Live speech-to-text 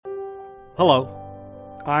Hello,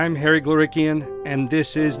 I'm Harry Glorikian, and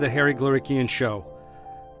this is The Harry Glorikian Show,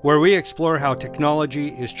 where we explore how technology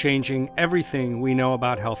is changing everything we know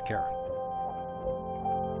about healthcare.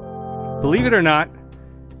 Believe it or not,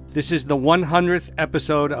 this is the 100th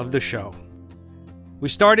episode of the show. We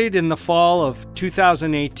started in the fall of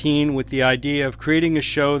 2018 with the idea of creating a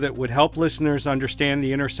show that would help listeners understand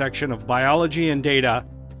the intersection of biology and data,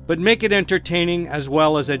 but make it entertaining as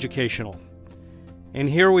well as educational. And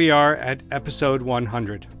here we are at episode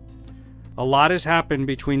 100. A lot has happened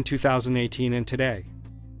between 2018 and today.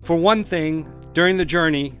 For one thing, during the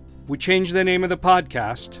journey, we changed the name of the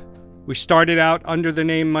podcast. We started out under the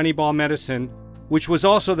name Moneyball Medicine, which was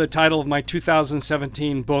also the title of my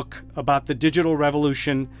 2017 book about the digital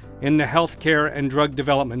revolution in the healthcare and drug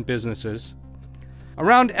development businesses.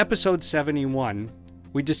 Around episode 71,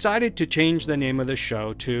 we decided to change the name of the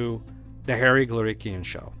show to The Harry Glorikian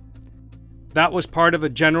Show. That was part of a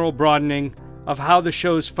general broadening of how the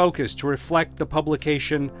show's focus to reflect the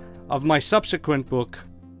publication of my subsequent book,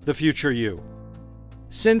 The Future You.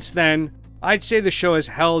 Since then, I'd say the show has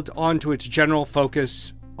held on to its general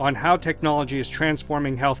focus on how technology is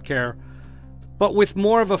transforming healthcare, but with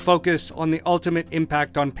more of a focus on the ultimate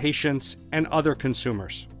impact on patients and other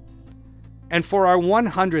consumers. And for our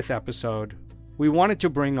 100th episode, we wanted to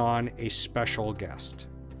bring on a special guest.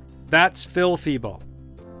 That's Phil Febbo,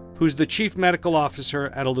 who's the Chief Medical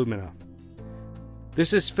Officer at Illumina.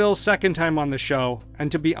 This is Phil's second time on the show,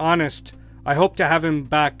 and to be honest, I hope to have him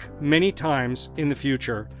back many times in the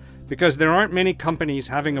future, because there aren't many companies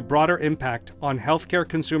having a broader impact on healthcare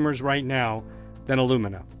consumers right now than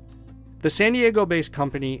Illumina. The San Diego-based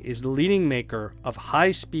company is the leading maker of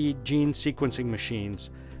high-speed gene sequencing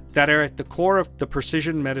machines that are at the core of the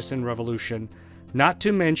precision medicine revolution, not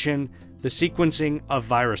to mention the sequencing of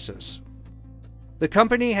viruses. The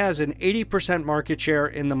company has an 80% market share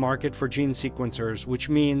in the market for gene sequencers, which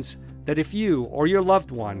means that if you or your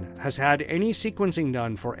loved one has had any sequencing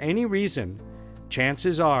done for any reason,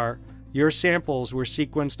 chances are your samples were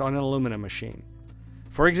sequenced on an Illumina machine.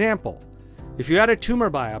 For example, if you had a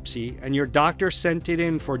tumor biopsy and your doctor sent it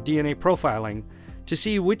in for DNA profiling to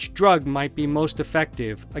see which drug might be most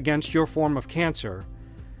effective against your form of cancer,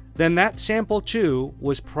 then that sample too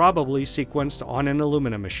was probably sequenced on an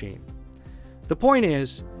Illumina machine. The point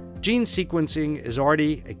is, gene sequencing is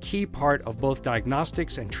already a key part of both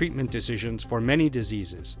diagnostics and treatment decisions for many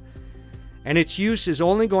diseases, and its use is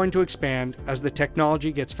only going to expand as the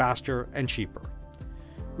technology gets faster and cheaper.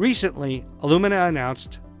 Recently, Illumina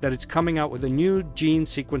announced that it's coming out with a new gene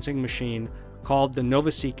sequencing machine called the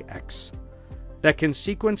NovaSeq X that can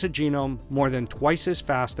sequence a genome more than twice as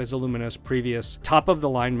fast as Illumina's previous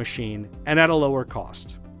top-of-the-line machine and at a lower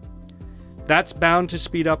cost. That's bound to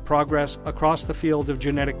speed up progress across the field of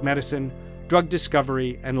genetic medicine, drug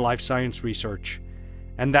discovery, and life science research.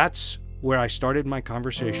 And that's where I started my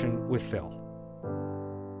conversation with Phil.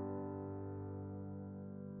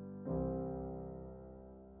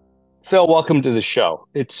 Phil, welcome to the show.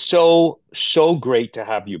 It's so great to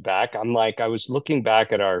have you back. I was looking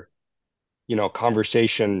back at our,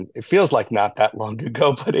 conversation. It feels like not that long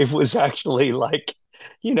ago, but it was actually in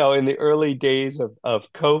the early days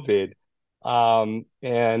of COVID.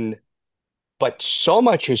 But so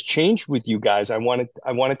much has changed with you guys. I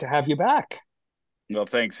wanted to have you back. Well,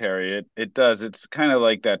 thanks, Harry. It does. It's kind of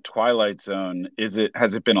like that Twilight Zone.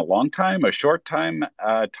 Has it been a long time, a short time?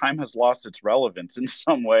 Time has lost its relevance in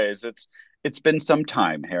some ways. It's been some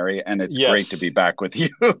time, Harry, and it's great to Yes. be back with you.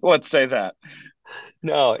 Let's say that.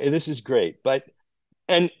 No, this is great. I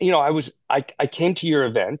came to your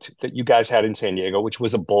event that you guys had in San Diego, which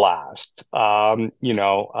was a blast.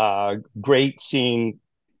 Great seeing,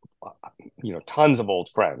 tons of old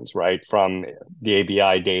friends, right, from the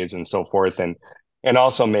ABI days and so forth, and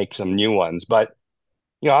also make some new ones. But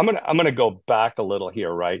I'm gonna go back a little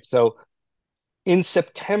here, right? So in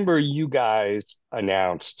September, you guys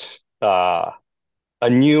announced a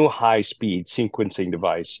new high-speed sequencing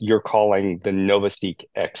device you're calling the NovaSeq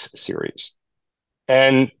X series.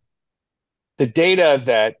 And the data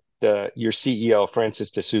that your CEO, Francis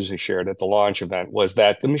D'Souza, shared at the launch event was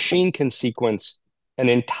that the machine can sequence an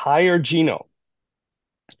entire genome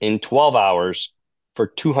in 12 hours for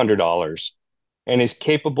 $200 and is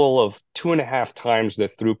capable of 2.5 times the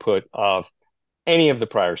throughput of any of the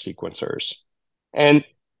prior sequencers. And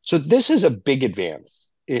so this is a big advance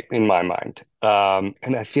in my mind.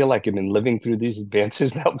 And I feel like I've been living through these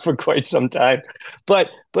advances now for quite some time. But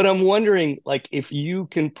I'm wondering, if you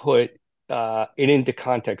can put it into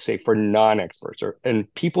context, say, for non-experts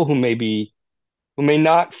and people who may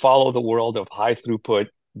not follow the world of high throughput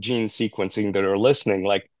gene sequencing that are listening,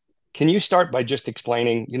 can you start by just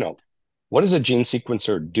explaining, what does a gene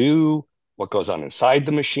sequencer do? What goes on inside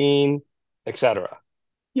the machine, et cetera?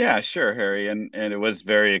 Yeah, sure, Harry. And it was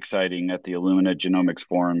very exciting at the Illumina Genomics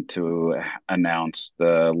Forum to announce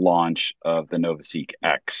the launch of the NovaSeq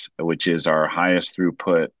X, which is our highest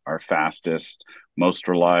throughput, our fastest, most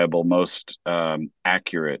reliable, most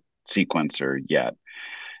accurate sequencer yet.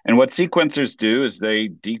 And what sequencers do is they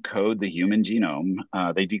decode the human genome.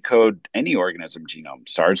 They decode any organism genome,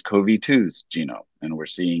 SARS-CoV-2's genome. And we're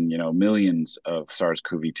seeing, millions of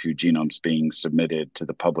SARS-CoV-2 genomes being submitted to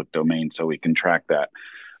the public domain so we can track that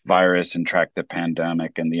virus and track the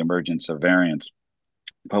pandemic and the emergence of variants.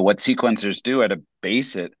 But what sequencers do at a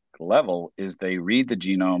basic level is they read the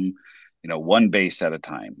genome, one base at a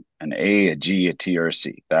time, an A, a G, a T, or a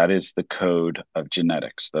C. That is the code of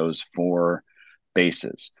genetics, those four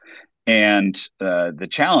bases. And the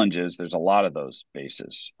challenge is there's a lot of those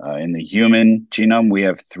bases. In the human genome, we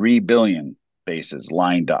have 3 billion bases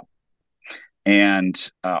lined up. And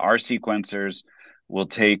our sequencers will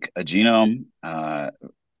take a genome,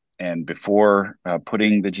 and before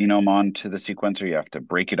putting the genome onto the sequencer, you have to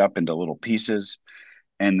break it up into little pieces.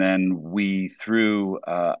 And then we, through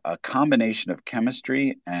a combination of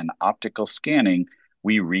chemistry and optical scanning,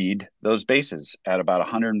 we read those bases at about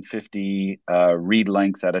 150 read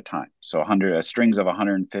lengths at a time. So 100 strings of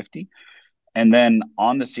 150. And then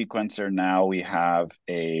on the sequencer now we have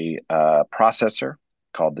a processor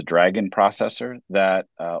called the Dragon processor that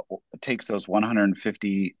takes those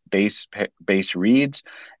 150 base reads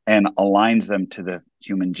and aligns them to the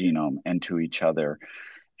human genome and to each other.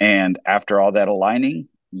 And after all that aligning,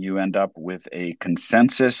 you end up with a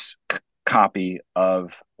consensus copy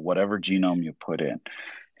of whatever genome you put in.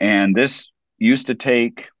 And this used to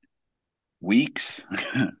take weeks,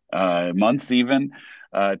 months even,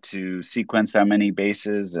 to sequence that many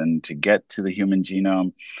bases and to get to the human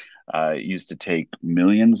genome. It used to take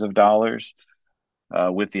millions of dollars.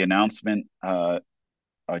 With the announcement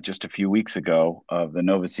just a few weeks ago of the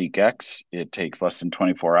NovaSeq X, it takes less than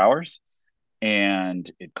 24 hours and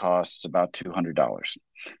it costs about $200.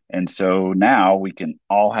 And so now we can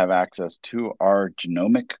all have access to our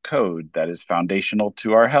genomic code that is foundational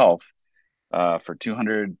to our health for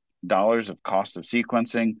 $200 of cost of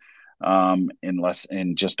sequencing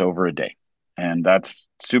in just over a day. And that's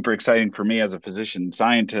super exciting for me as a physician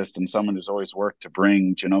scientist and someone who's always worked to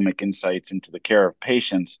bring genomic insights into the care of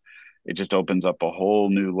patients. It just opens up a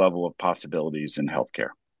whole new level of possibilities in healthcare.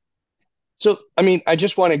 So, I mean, I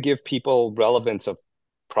just want to give people relevance of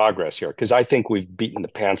progress here because I think we've beaten the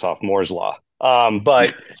pants off Moore's law.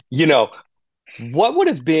 But, you know, what would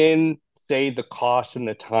have been, say, the cost and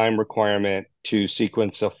the time requirement to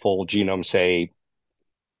sequence a full genome, say,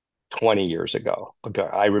 20 years ago?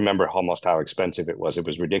 I remember almost how expensive it was. It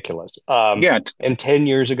was ridiculous. Yeah. And 10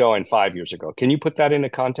 years ago and 5 years ago. Can you put that into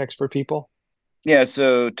context for people? Yeah.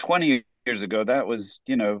 So 20 years ago, that was,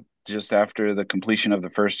 just after the completion of the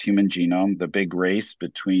first human genome, the big race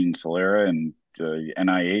between Celera and the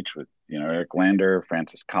NIH with, Eric Lander,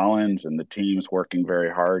 Francis Collins, and the teams working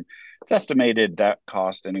very hard. It's estimated that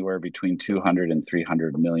cost anywhere between $200 and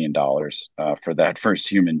 $300 million for that first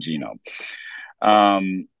human genome.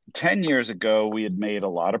 10 years ago, we had made a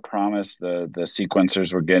lot of promise. The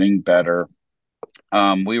sequencers were getting better.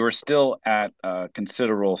 We were still at a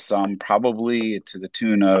considerable sum, probably to the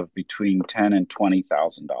tune of between $10,000 and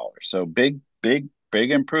 $20,000. So big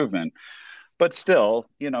improvement, but still,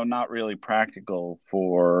 not really practical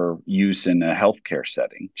for use in a healthcare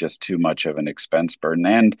setting, just too much of an expense burden.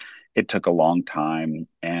 And it took a long time,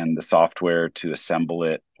 and the software to assemble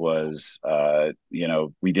it was,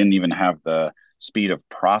 we didn't even have the speed of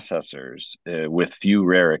processors, with few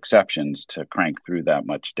rare exceptions, to crank through that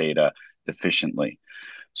much data efficiently.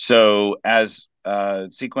 So as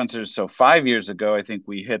sequencers, so 5 years ago, I think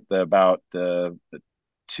we hit about the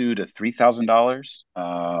 $2,000 to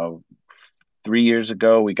 $3,000. 3 years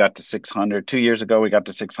ago, we got to 600. 2 years ago, we got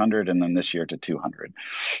to 600, and then this year to 200.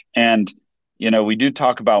 And we do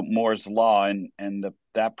talk about Moore's law, and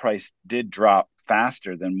that price did drop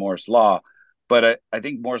faster than Moore's law. But I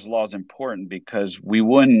think Moore's law is important because we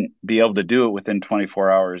wouldn't be able to do it within 24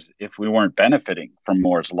 hours if we weren't benefiting from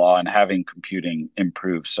Moore's law and having computing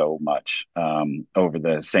improve so much over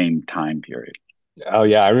the same time period. Oh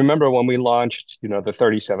yeah, I remember when we launched, the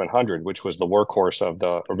 3700, which was the workhorse of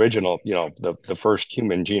the original, the first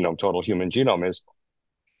human genome, total human genome.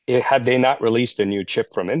 Had they not released a new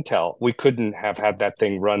chip from Intel, we couldn't have had that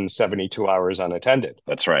thing run 72 hours unattended.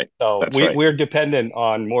 That's right. So That's right. We're dependent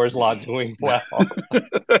on Moore's law doing well.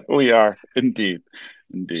 We are indeed.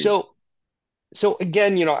 So So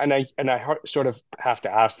again, and I sort of have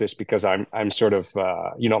to ask this because I'm sort of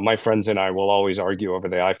my friends and I will always argue over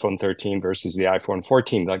the iPhone 13 versus the iPhone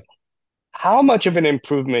 14. Like, how much of an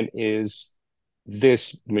improvement is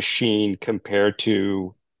this machine compared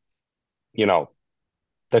to, you know,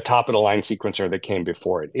 the top of the line sequencer that came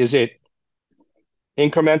before it? Is it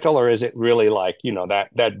incremental, or is it really like,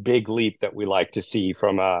 that big leap that we like to see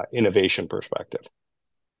from a innovation perspective?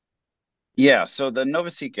 Yeah, so the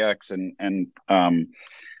NovaSeq X and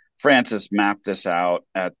Francis mapped this out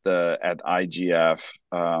at IGF.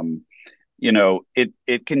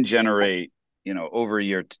 It can generate, over a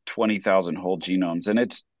year 20,000 whole genomes, and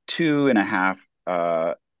it's two and a half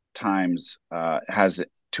times has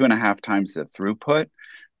two and a half times the throughput,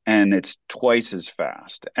 and it's twice as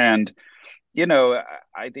fast. And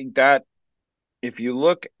I think that if you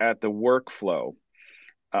look at the workflow,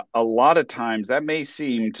 a lot of times that may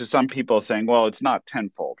seem to some people saying, well, it's not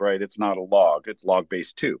tenfold, right? It's not a log, it's log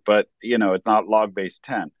base 2, but it's not log base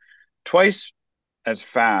 10. Twice as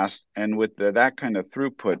fast and with that kind of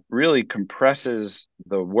throughput really compresses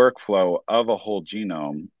the workflow of a whole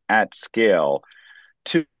genome at scale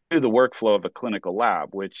to the workflow of a clinical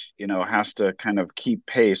lab, which has to kind of keep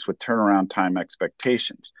pace with turnaround time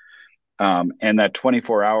expectations. And that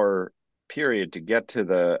 24-hour period to get to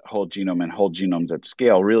the whole genome and whole genomes at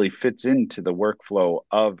scale really fits into the workflow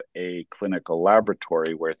of a clinical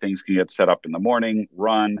laboratory where things can get set up in the morning,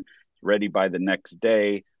 run, ready by the next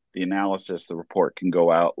day. The analysis, the report can go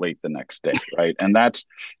out late the next day, right? And that's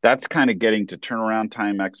kind of getting to turnaround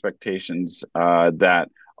time expectations that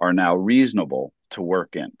are now reasonable to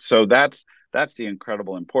work in. So that's the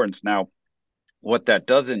incredible importance. Now, what that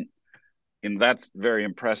doesn't, and that's very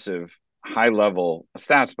impressive high level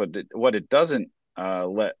stats, but what it doesn't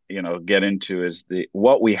let get into is the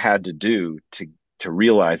what we had to do to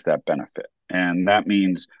realize that benefit, and that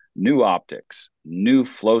means new optics, new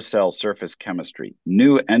flow cell surface chemistry,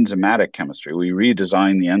 new enzymatic chemistry. We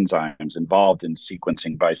redesigned the enzymes involved in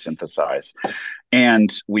sequencing by synthesize,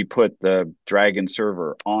 and we put the Dragon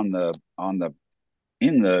server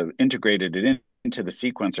integrated it into the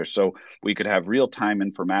sequencer so we could have real-time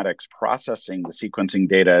informatics processing the sequencing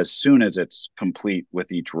data as soon as it's complete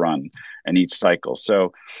with each run and each cycle.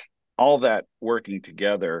 So all that working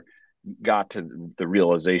together got to the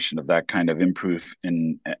realization of that kind of improve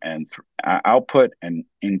in and output and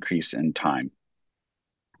increase in time.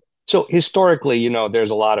 So historically, there's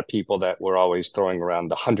a lot of people that were always throwing around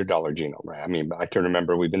the $100 genome, right? I mean, I can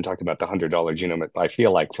remember we've been talking about the $100 genome, I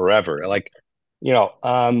feel like forever. Like,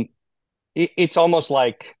 it's almost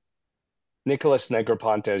like Nicholas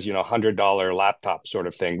Negroponte's, $100 laptop sort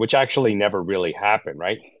of thing, which actually never really happened,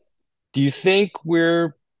 right? Do you think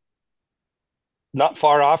we're not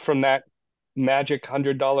far off from that magic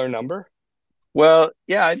 $100 number? Well,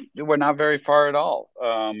 yeah, we're not very far at all,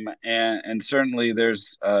 and certainly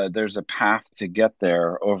there's a path to get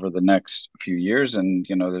there over the next few years, and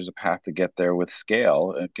there's a path to get there with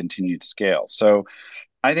scale, continued scale. So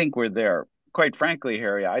I think we're there. Quite frankly,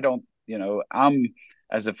 Harry, I don't, I'm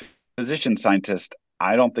as a physician scientist,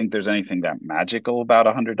 I don't think there's anything that magical about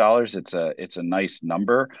 $100. It's a nice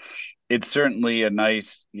number. It's certainly a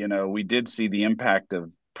nice, we did see the impact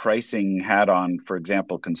of pricing had on, for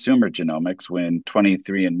example, consumer genomics when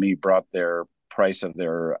 23andMe brought their price of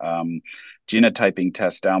their genotyping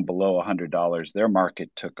test down below $100, their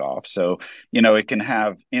market took off. So, it can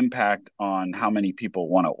have impact on how many people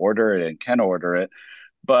want to order it and can order it.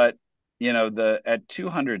 But, the at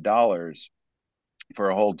 $200 for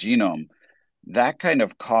a whole genome, that kind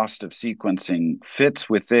of cost of sequencing fits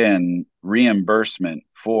within reimbursement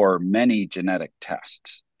for many genetic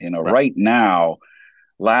tests. Right. Right now,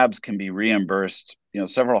 labs can be reimbursed,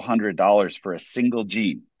 several $100s for a single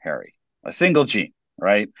gene, Harry, a single gene,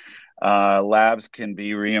 right? Labs can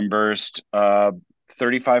be reimbursed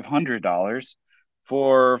 $3,500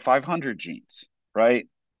 for 500 genes, right?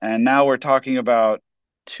 And now we're talking about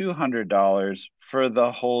 $200 for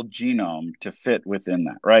the whole genome to fit within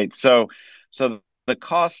that, right? So the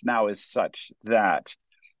cost now is such that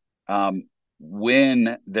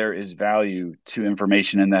when there is value to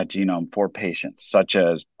information in that genome for patients, such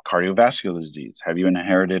as cardiovascular disease, have you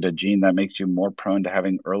inherited a gene that makes you more prone to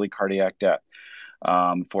having early cardiac death?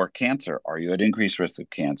 For cancer, are you at increased risk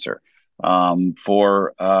of cancer?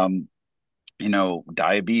 For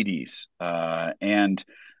diabetes, and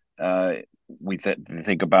we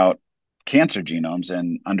think about cancer genomes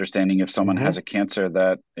and understanding if someone Mm-hmm. has a cancer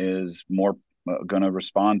that is more going to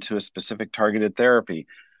respond to a specific targeted therapy.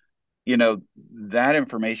 That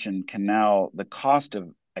information can now, the cost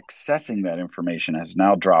of accessing that information has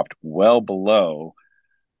now dropped well below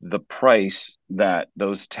the price that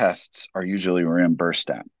those tests are usually reimbursed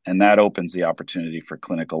at. And that opens the opportunity for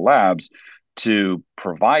clinical labs to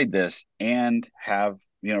provide this and have,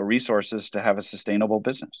 resources to have a sustainable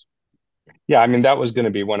business. Yeah, I mean, that was going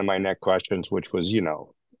to be one of my next questions, which was,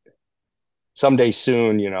 someday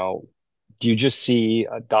soon, do you just see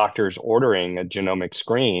doctors ordering a genomic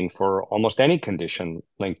screen for almost any condition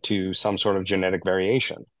linked to some sort of genetic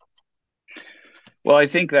variation? Well, I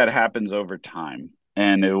think that happens over time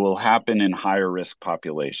and it will happen in higher risk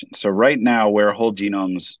populations. So right now, where whole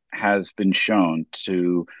genomes has been shown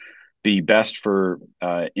to be best for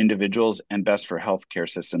individuals and best for healthcare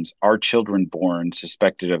systems are children born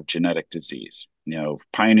suspected of genetic disease.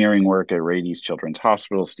 Pioneering work at Rady's Children's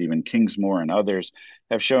Hospital, Stephen Kingsmore, and others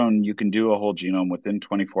have shown you can do a whole genome within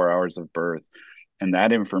 24 hours of birth. And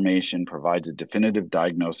that information provides a definitive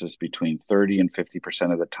diagnosis between 30 and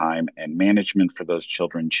 50% of the time, and management for those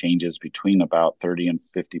children changes between about 30 and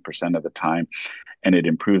 50% of the time, and it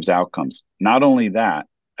improves outcomes. Not only that,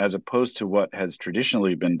 as opposed to what has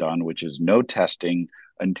traditionally been done, which is no testing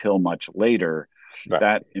until much later, right.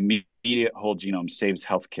 That immediate whole genome saves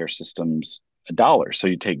healthcare systems $1. So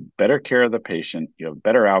you take better care of the patient, you have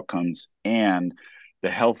better outcomes, and the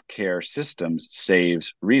healthcare systems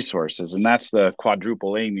saves resources. And that's the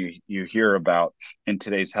quadruple aim you hear about in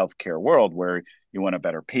today's healthcare world, where you want a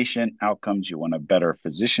better patient outcomes, you want a better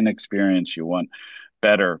physician experience, you want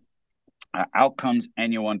better outcomes,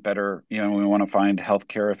 and you want better, we want to find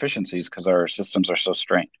healthcare efficiencies because our systems are so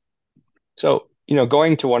strained. So,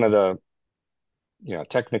 going to one of the,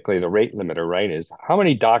 technically the rate limiter, right, is how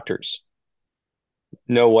many doctors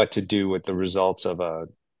know what to do with the results of a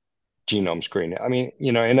genome screen? I mean,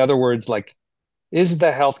 in other words, like, is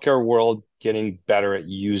the healthcare world getting better at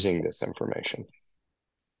using this information?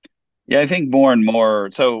 Yeah, I think more and more.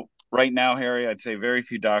 So right now, Harry, I'd say very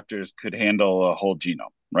few doctors could handle a whole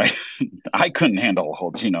genome, right? I couldn't handle a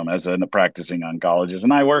whole genome as a practicing oncologist,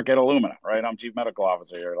 and I work at Illumina, right? I'm chief medical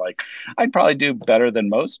officer here. Like, I'd probably do better than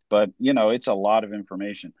most, but it's a lot of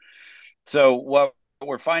information. So what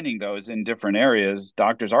we're finding, though, is in different areas,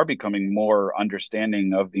 doctors are becoming more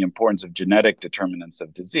understanding of the importance of genetic determinants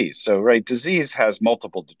of disease. So, right, disease has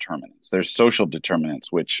multiple determinants. There's social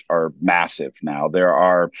determinants, which are massive now. There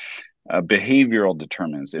are behavioral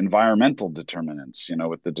determinants, environmental determinants,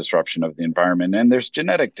 with the disruption of the environment, and there's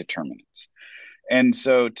genetic determinants. And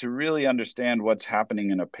so to really understand what's happening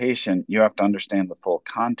in a patient, you have to understand the full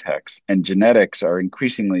context, and genetics are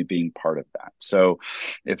increasingly being part of that. So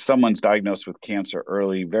if someone's diagnosed with cancer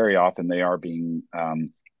early, very often they are being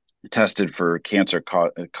tested for cancer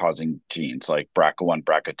causing genes like BRCA1,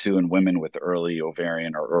 BRCA2 in women with early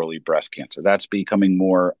ovarian or early breast cancer. That's becoming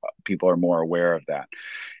more, people are more aware of that.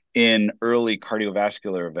 In early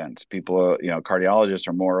cardiovascular events, people, cardiologists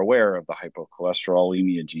are more aware of the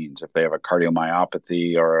hypocholesterolemia genes. If they have a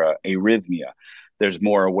cardiomyopathy or a arrhythmia, there's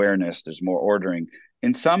more awareness, there's more ordering.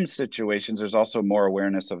 In some situations, there's also more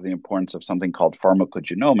awareness of the importance of something called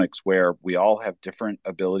pharmacogenomics, where we all have different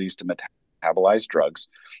abilities to metabolize drugs.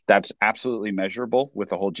 That's absolutely measurable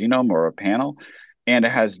with a whole genome or a panel. And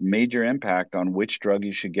it has major impact on which drug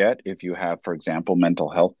you should get if you have, for example, mental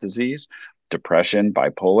health disease, depression,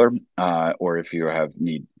 bipolar, or if you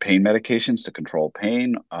need pain medications to control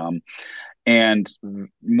pain. And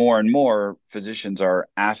more physicians are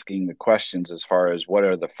asking the questions as far as what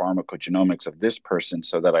are the pharmacogenomics of this person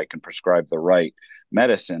so that I can prescribe the right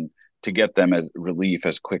medicine to get them as relief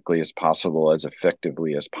as quickly as possible, as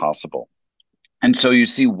effectively as possible. And so you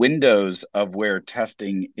see windows of where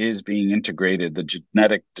testing is being integrated, the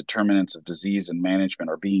genetic determinants of disease and management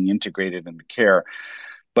are being integrated into care.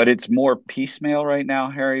 But it's more piecemeal right now,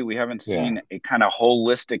 Harry. We haven't seen a kind of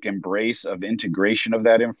holistic embrace of integration of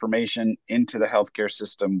that information into the healthcare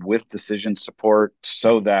system with decision support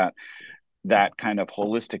so that that kind of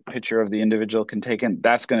holistic picture of the individual can take in.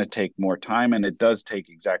 That's going to take more time, and it does take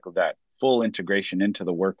exactly that full integration into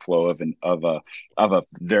the workflow of a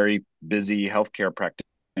very busy healthcare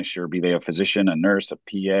practitioner, be they a physician, a nurse, a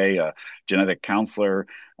PA, a genetic counselor.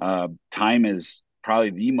 Time is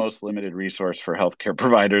probably the most limited resource for healthcare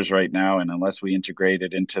providers right now. And unless we integrate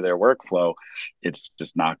it into their workflow, it's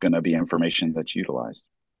just not going to be information that's utilized.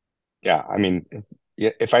 Yeah. I mean,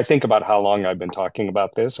 if I think about how long I've been talking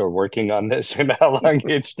about this or working on this and how long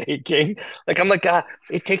it's taking, I'm like,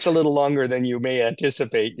 it takes a little longer than you may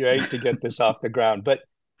anticipate, right, to get this off the ground. But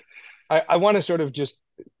I want to sort of just,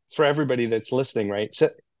 for everybody that's listening, right, so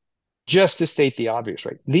just to state the obvious,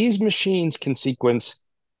 right, these machines can sequence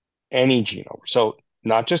any genome. So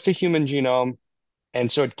not just a human genome. And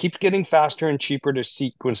so it keeps getting faster and cheaper to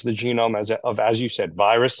sequence the genome as you said,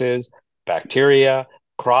 viruses, bacteria,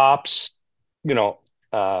 crops,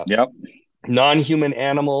 Yep. non-human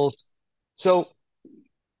animals. So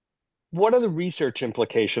what are the research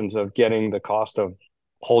implications of getting the cost of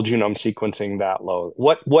whole genome sequencing that low?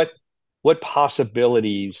 What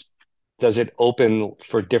possibilities does it open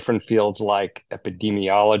for different fields like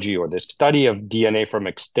epidemiology or the study of DNA from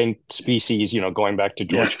extinct species, going back to Yeah.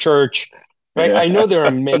 George Church, right? Yeah. I know there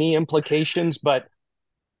are many implications, but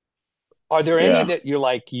are there any Yeah.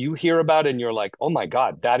 that you hear about and you're like, oh my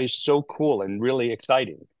God, that is so cool and really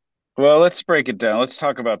exciting? Well, let's break it down. Let's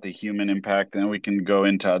talk about the human impact, and then we can go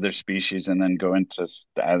into other species and then go into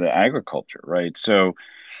the agriculture, right? So,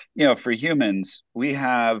 for humans, we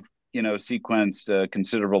have, sequenced a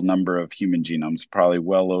considerable number of human genomes, probably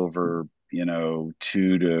well over, 2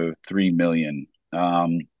 to 3 million.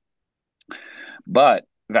 But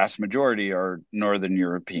vast majority are Northern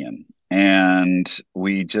European, and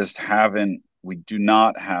we do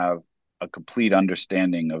not have a complete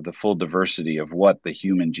understanding of the full diversity of what the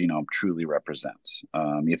human genome truly represents.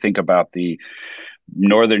 You think about the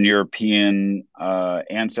Northern European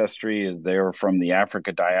ancestry; they're from the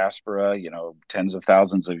Africa diaspora, tens of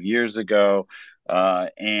thousands of years ago,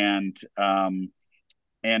 and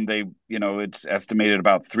they, it's estimated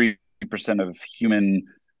about 3% of human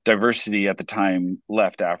diversity at the time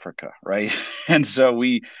left Africa, right? And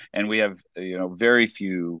we have, very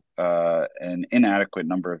few an inadequate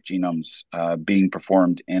number of genomes being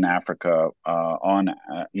performed in Africa on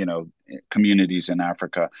communities in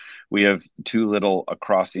Africa. We have too little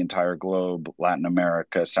across the entire globe: Latin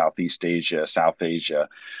America, Southeast Asia, South Asia,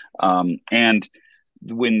 and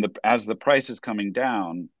as the price is coming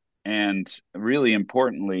down, and really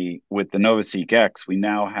importantly, with the NovaSeq X, we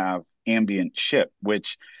now have ambient chip,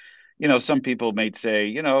 which, some people may say,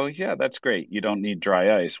 yeah, that's great. You don't need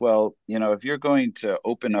dry ice. Well, if you're going to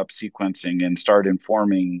open up sequencing and start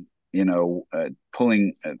informing,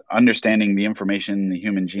 understanding the information in the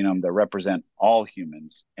human genome that represent all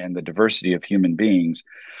humans and the diversity of human beings,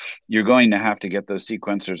 you're going to have to get those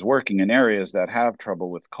sequencers working in areas that have trouble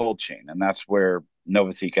with cold chain. And that's where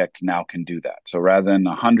NovaSeq X now can do that. So rather than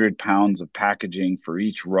 100 pounds of packaging for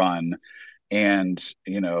each run and,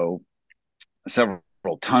 several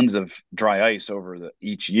tons of dry ice over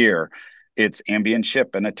each year, it's ambient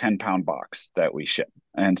ship in a 10-pound box that we ship.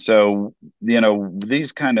 And so,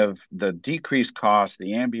 these kind of the decreased cost,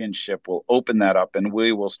 the ambient ship will open that up, and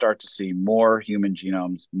we will start to see more human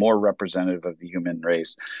genomes, more representative of the human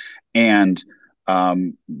race, and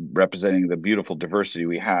representing the beautiful diversity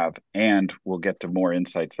we have, and we'll get to more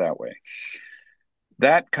insights that way.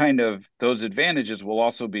 Those advantages will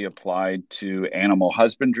also be applied to animal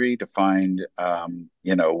husbandry to find,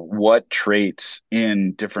 what traits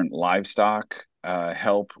in different livestock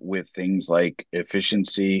help with things like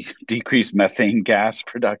efficiency, decreased methane gas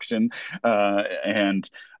production, and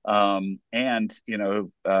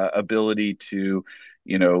ability to,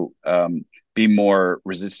 be more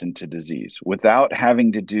resistant to disease without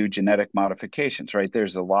having to do genetic modifications, right?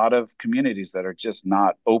 There's a lot of communities that are just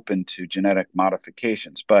not open to genetic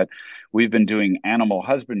modifications, but we've been doing animal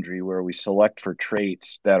husbandry where we select for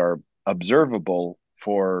traits that are observable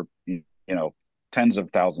for, tens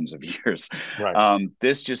of thousands of years. Right.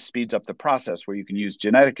 This just speeds up the process where you can use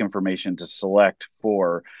genetic information to select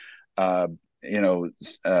for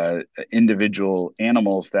individual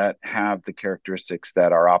animals that have the characteristics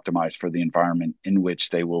that are optimized for the environment in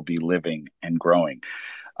which they will be living and growing.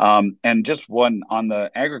 And just one on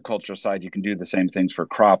the agricultural side, you can do the same things for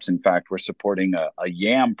crops. In fact, we're supporting a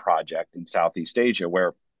yam project in Southeast Asia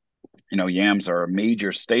where yams are a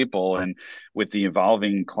major staple, and with the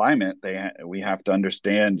evolving climate, we have to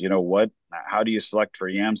understand, how do you select for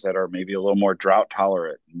yams that are maybe a little more drought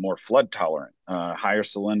tolerant, more flood tolerant, higher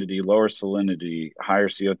salinity, lower salinity, higher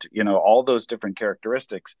CO2, all those different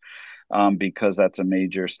characteristics, because that's a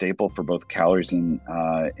major staple for both calories and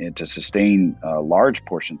to sustain large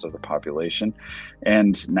portions of the population.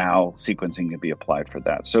 And now sequencing can be applied for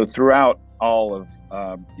that. So throughout all of,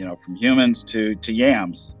 from humans to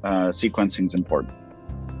yams, sequencing is important.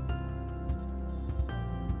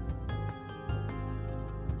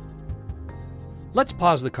 Let's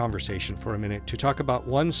pause the conversation for a minute to talk about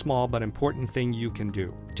one small but important thing you can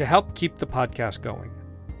do to help keep the podcast going.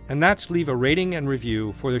 And that's leave a rating and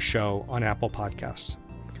review for the show on Apple Podcasts.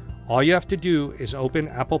 All you have to do is open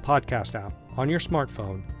Apple Podcast app on your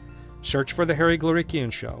smartphone, search for The Harry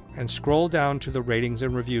Glorikian Show, and scroll down to the ratings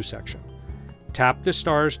and review section. Tap the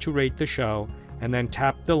stars to rate the show, and then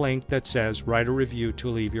tap the link that says write a review to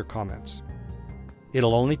leave your comments.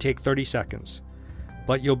 It'll only take 30 seconds,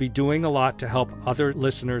 but you'll be doing a lot to help other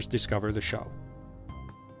listeners discover the show.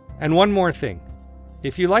 And one more thing.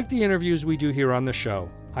 If you like the interviews we do here on the show,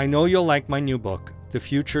 I know you'll like my new book, The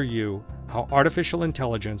Future You: How Artificial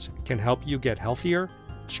Intelligence Can Help You Get Healthier,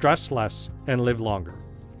 Stress Less, and Live Longer.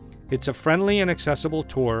 It's a friendly and accessible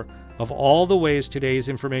tour of all the ways today's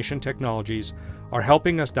information technologies are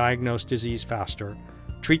helping us diagnose disease faster,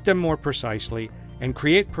 treat them more precisely, and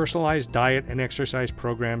create personalized diet and exercise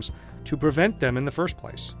programs to prevent them in the first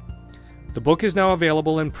place. The book is now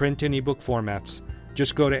available in print and ebook formats.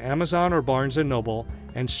 Just go to Amazon or Barnes & Noble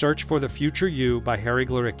and search for The Future You by Harry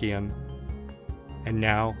Glorikian. And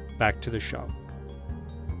now, back to the show.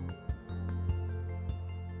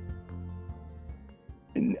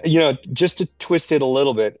 Just to twist it a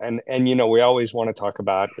little bit, and we always want to talk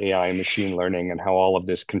about AI and machine learning and how all of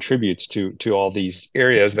this contributes to all these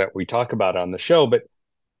areas that we talk about on the show. But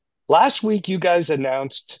last week, you guys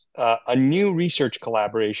announced a new research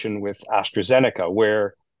collaboration with AstraZeneca,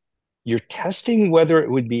 where you're testing whether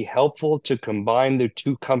it would be helpful to combine the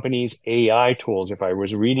two companies' AI tools. If I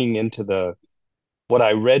was reading into what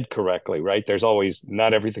I read correctly, right?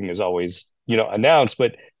 Not everything is always, announced,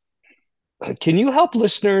 but can you help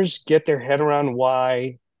listeners get their head around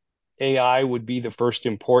why AI would be the first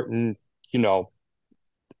important,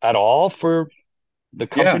 at all for the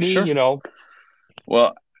company, Yeah, sure.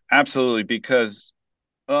 Well, absolutely, because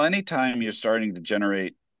anytime you're starting to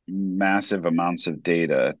generate massive amounts of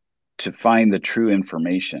data, to find the true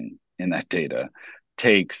information in that data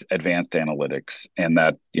takes advanced analytics, and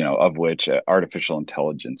that, of which artificial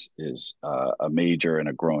intelligence is a major and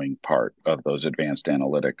a growing part of those advanced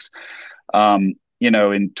analytics. In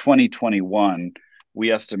 2021,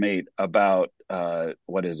 we estimate about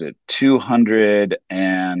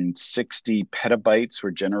 260 petabytes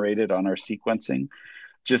were generated on our sequencing.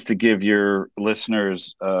 Just to give your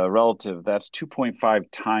listeners a relative, that's 2.5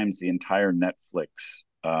 times the entire Netflix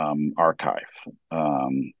archive.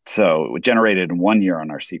 So it was generated in 1 year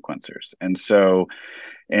on our sequencers. And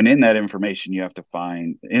in that information,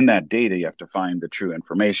 in that data, you have to find the true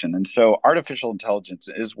information. And so artificial intelligence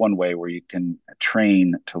is one way where you can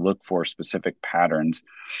train to look for specific patterns.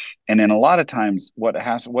 And then a lot of times what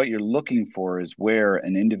you're looking for is where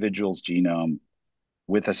an individual's genome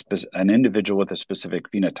with an individual with a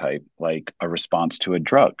specific phenotype, like a response to a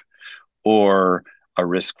drug or a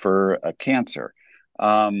risk for a cancer,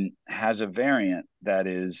 has a variant that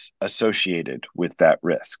is associated with that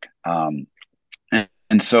risk.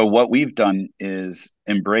 And so what we've done is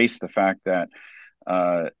embrace the fact that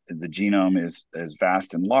the genome is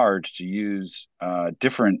vast and large, to use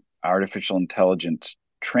different artificial intelligence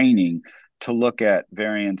training to look at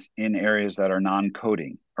variants in areas that are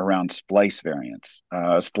non-coding around splice variants,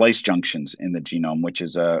 splice junctions in the genome, which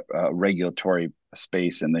is a regulatory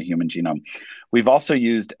space in the human genome. We've also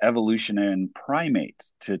used evolution in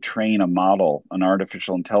primates to train an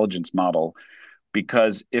artificial intelligence model,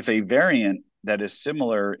 because if a variant that is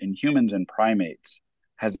similar in humans and primates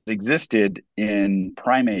has existed in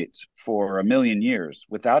primates for 1 million years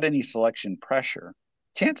without any selection pressure,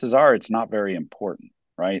 chances are it's not very important,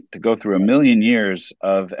 right? To go through 1 million years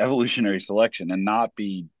of evolutionary selection and not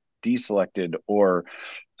be deselected or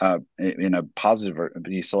in a positive, or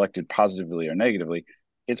be selected positively or negatively,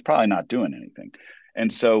 it's probably not doing anything.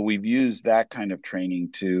 And so we've used that kind of training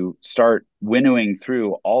to start winnowing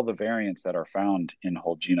through all the variants that are found in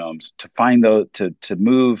whole genomes, to find those, to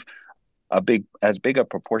move as big a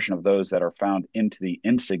proportion of those that are found into the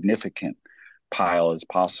insignificant pile as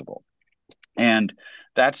possible. And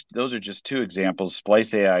those are just two examples,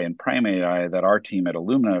 Splice AI and Primate AI, that our team at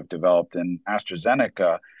Illumina have developed, and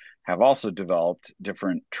AstraZeneca have also developed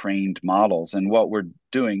different trained models. And what we're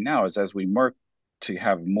doing now is, as we work to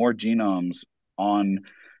have more genomes on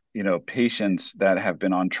patients that have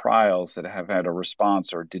been on trials that have had a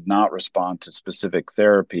response or did not respond to specific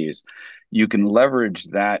therapies, you can leverage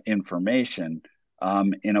that information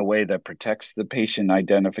in a way that protects the patient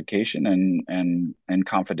identification and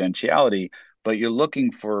confidentiality, but you're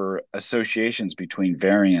looking for associations between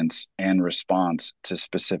variants and response to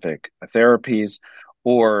specific therapies,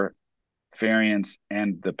 or variants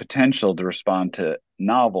and the potential to respond to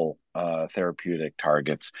novel therapeutic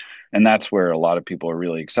targets. And that's where a lot of people are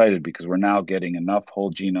really excited, because we're now getting enough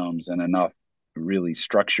whole genomes and enough really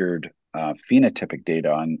structured phenotypic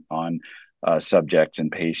data on subjects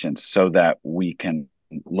and patients, so that we can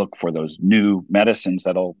look for those new medicines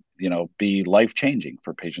that'll be life-changing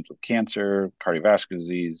for patients with cancer, cardiovascular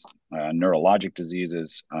disease, neurologic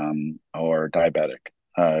diseases, or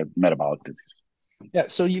metabolic disease. Yeah,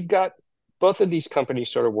 so you've got both of these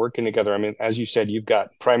companies sort of working together. I mean, as you said, you've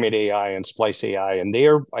got Primate AI and Splice AI, and they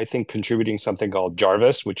are, I think, contributing something called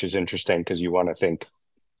Jarvis, which is interesting because you want to think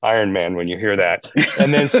Iron Man when you hear that.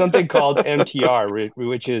 And then something called MTR,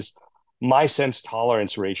 which is my sense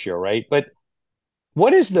tolerance ratio, right? But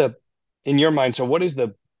what is in your mind, so what is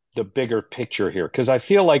the bigger picture here? Because I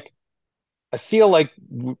feel like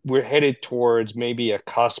we're headed towards maybe a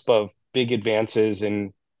cusp of big advances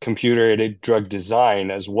in computer-aided drug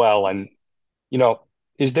design as well. And, you know,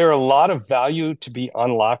 is there a lot of value to be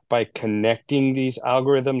unlocked by connecting these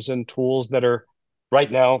algorithms and tools that are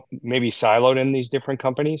right now maybe siloed in these different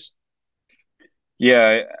companies?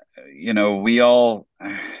 Yeah, we all,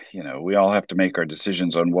 we all have to make our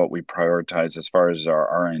decisions on what we prioritize as far as our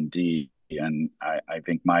R&D. And I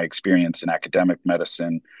think my experience in academic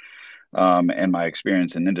medicine, and my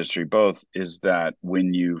experience in industry both is that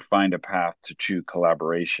when you find a path to true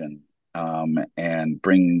collaboration, and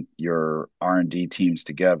bring your R&D teams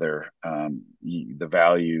together, the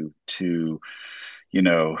value to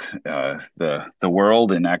the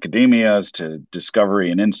world and academia as to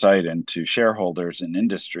discovery and insight and to shareholders in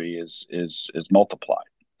industry is multiplied.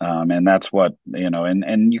 And that's what,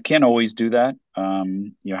 and you can't always do that.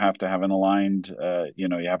 You have to have an aligned, you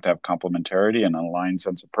have to have complementarity and an aligned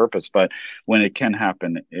sense of purpose. But when it can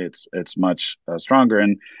happen, it's much stronger.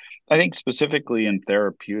 And I think specifically in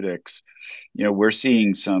therapeutics, we're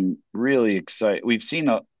seeing some really exciting. We've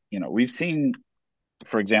seen,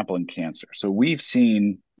 for example, in cancer. So we've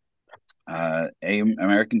seen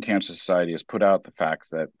American Cancer Society has put out the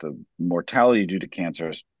facts that the mortality due to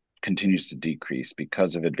cancer continues to decrease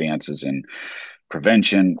because of advances in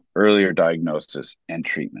prevention, earlier diagnosis, and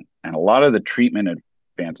treatment. And a lot of the treatment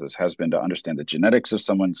advances has been to understand the genetics of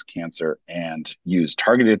someone's cancer and use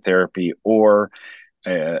targeted therapy or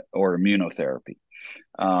immunotherapy.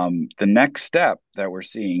 The next step that we're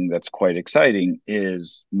seeing that's quite exciting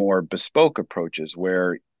is more bespoke approaches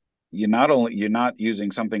where you're not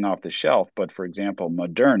using something off the shelf, but for example,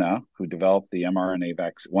 Moderna, who developed the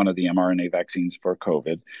one of the mRNA vaccines for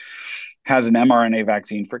COVID, has an mRNA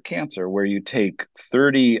vaccine for cancer where you take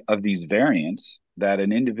 30 of these variants that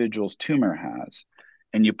an individual's tumor has,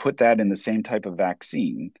 and you put that in the same type of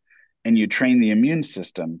vaccine, and you train the immune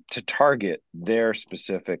system to target their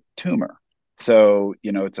specific tumor. So,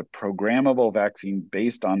 it's a programmable vaccine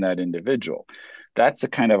based on that individual. That's the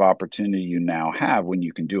kind of opportunity you now have when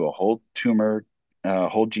you can do a whole tumor,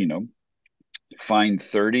 whole genome, find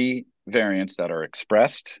 30 variants that are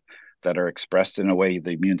expressed in a way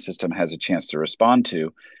the immune system has a chance to respond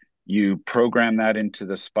to. You program that into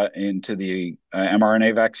the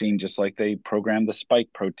mRNA vaccine, just like they programmed the spike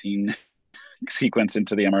protein sequence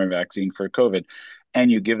into the mRNA vaccine for COVID,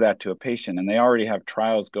 and you give that to a patient. And they already have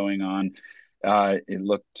trials going on. It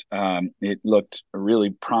looked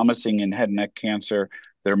really promising in head and neck cancer.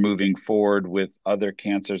 They're moving forward with other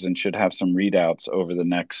cancers and should have some readouts over the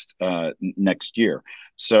next year.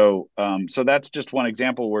 So that's just one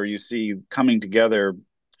example where you see coming together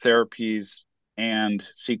therapies and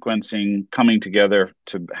sequencing coming together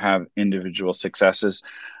to have individual successes.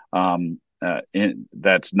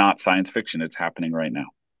 That's not science fiction. It's happening right now.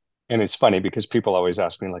 And it's funny because people always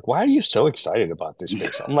ask me, like, why are you so excited about this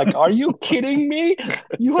space? I'm like, are you kidding me?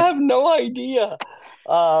 You have no idea.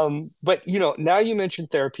 But now you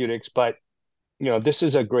mentioned therapeutics, but this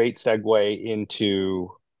is a great segue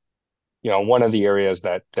into one of the areas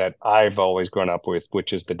that I've always grown up with,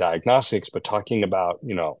 which is the diagnostics, but talking about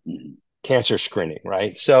cancer screening,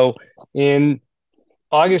 right? So in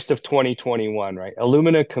August of 2021, right,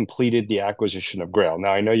 Illumina completed the acquisition of Grail.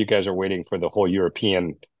 Now I know you guys are waiting for the whole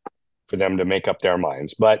European for them to make up their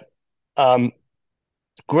minds. But um,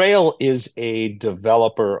 Grail is a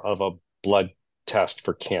developer of a blood test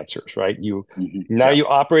for cancers, right? Yeah. You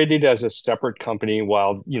operate it as a separate company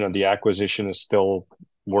while the acquisition is still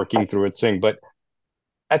working through its thing. But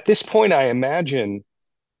at this point, I imagine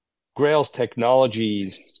Grail's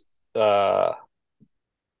technologies.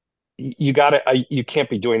 You can't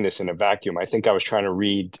be doing this in a vacuum. I think I was trying to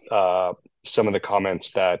read some of the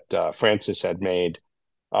comments that Francis had made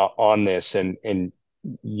on this, and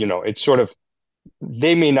it's sort of,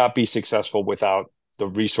 they may not be successful without the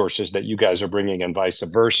resources that you guys are bringing and vice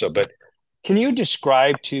versa. But can you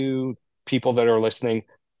describe to people that are listening,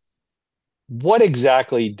 what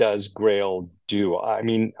exactly does Grail do? I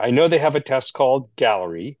mean, I know they have a test called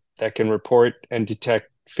Gallery that can report and detect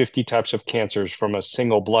 50 types of cancers from a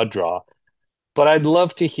single blood draw, but I'd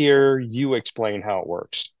love to hear you explain how it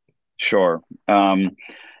works. Sure.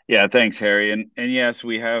 Yeah, thanks, Harry. And yes,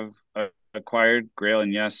 we have acquired Grail,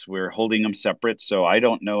 and yes, we're holding them separate. So I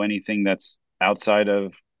don't know anything that's outside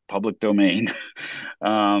of public domain,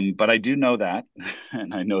 but I do know that,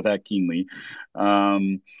 and I know that keenly.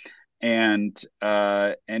 Um, and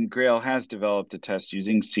Grail has developed a test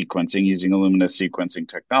using sequencing, using Illumina sequencing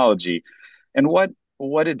technology, and what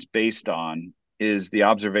it's based on is the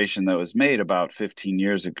observation that was made about 15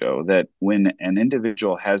 years ago that when an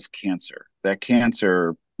individual has cancer, that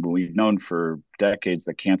cancer, we've known for decades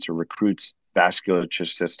that cancer recruits vasculature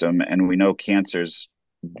system, and we know cancers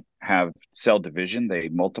have cell division. They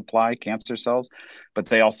multiply, cancer cells, but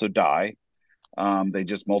they also die. They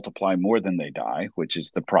just multiply more than they die, which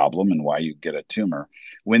is the problem and why you get a tumor.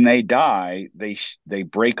 When they die, they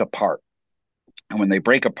break apart. And when they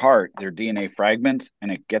break apart, they're DNA fragments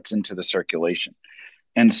and it gets into the circulation.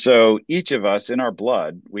 And so each of us in our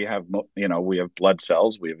blood, we have, we have blood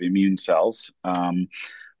cells, we have immune cells,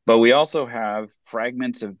 but we also have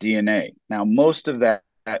fragments of DNA. Now, most of that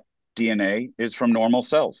DNA is from normal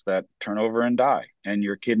cells that turn over and die, and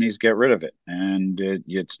your kidneys get rid of it, and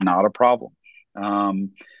it's not a problem.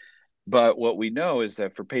 But what we know is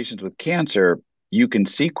that for patients with cancer, you can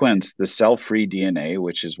sequence the cell-free DNA,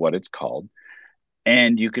 which is what it's called,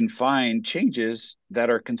 and you can find changes that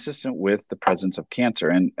are consistent with the presence of cancer.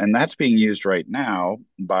 And that's being used right now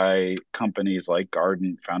by companies like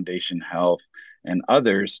Guardant, Foundation Health, and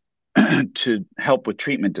others to help with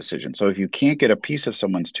treatment decisions. So if you can't get a piece of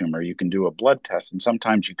someone's tumor, you can do a blood test, and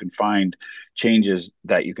sometimes you can find changes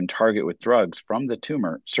that you can target with drugs from the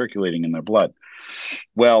tumor circulating in their blood.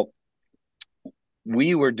 Well,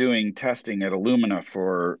 we were doing testing at Illumina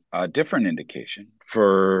for a different indication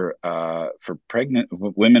for pregnant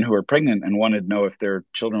women who are pregnant and wanted to know if their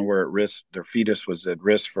children were at risk, their fetus was at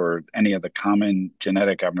risk for any of the common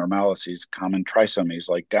genetic abnormalities, common trisomies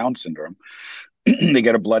like Down syndrome. They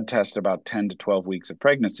get a blood test about 10 to 12 weeks of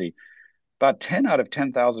pregnancy. About 10 out of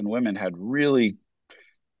 10,000 women had really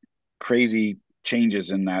crazy changes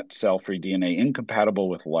in that cell-free DNA incompatible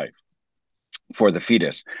with life for the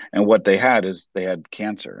fetus. And what they had is they had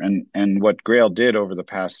cancer. And what Grail did over the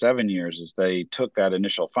past 7 years is they took that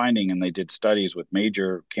initial finding and they did studies with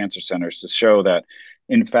major cancer centers to show that,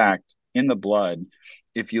 in fact, in the blood,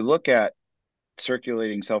 if you look at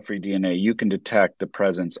circulating cell-free DNA, you can detect the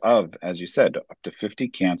presence of, as you said, up to 50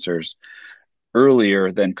 cancers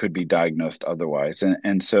earlier than could be diagnosed otherwise.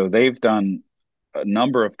 And so they've done a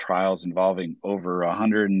number of trials involving over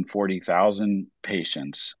 140,000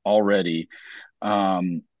 patients already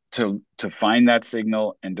to find that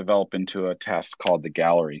signal and develop into a test called the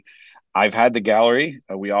Gallery. I've had the Gallery.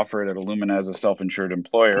 We offer it at Illumina as a self-insured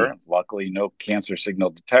employer. Luckily, no cancer signal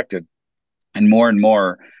detected. And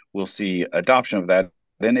more we'll see adoption of that.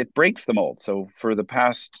 Then it breaks the mold. So for the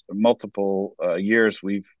past multiple years,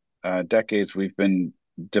 decades, we've been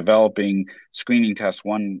developing screening tests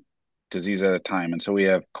one disease at a time. And so we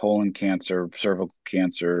have colon cancer, cervical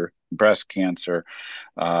cancer, breast cancer,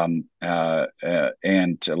 and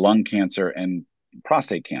lung cancer and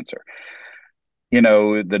prostate cancer.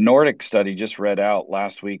 The Nordic study just read out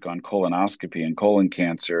last week on colonoscopy and colon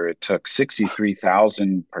cancer. It took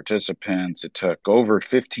 63,000 participants. It took over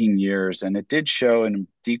 15 years, and it did show a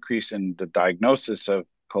decrease in the diagnosis of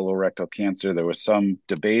colorectal cancer. There was some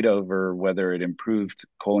debate over whether it improved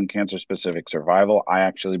colon cancer specific survival. I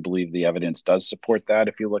actually believe the evidence does support that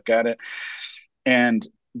if you look at it.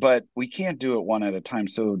 But we can't do it one at a time.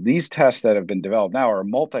 So these tests that have been developed now are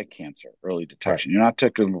multi-cancer early detection. Right. You're not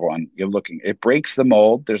taking one, you're looking. It breaks the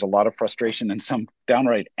mold. There's a lot of frustration and some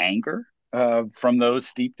downright anger from those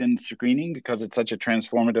steeped in screening because it's such a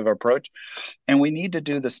transformative approach. And we need to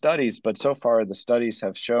do the studies, but so far the studies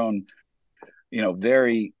have shown,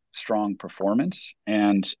 very strong performance.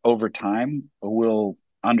 And over time, we'll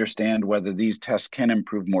understand whether these tests can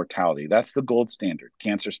improve mortality. That's the gold standard,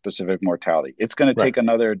 cancer-specific mortality. It's going to take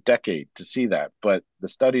another decade to see that, but the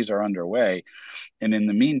studies are underway. And in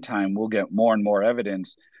the meantime, we'll get more and more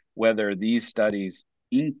evidence whether these studies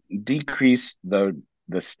decrease the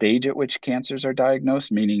stage at which cancers are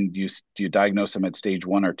diagnosed, meaning do you diagnose them at stage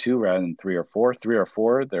 1 or 2 rather than 3 or 4? 3 or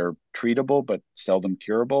 4, they're treatable, but seldom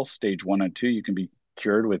curable. Stage 1 and 2, you can be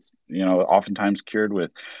cured with, oftentimes cured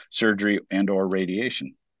with surgery and or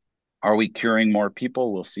radiation. Are we curing more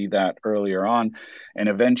people? We'll see that earlier on. And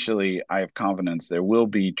eventually, I have confidence there will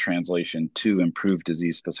be translation to improve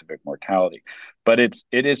disease-specific mortality. But it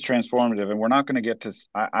is transformative, and we're not going to get to,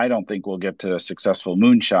 I don't think we'll get to a successful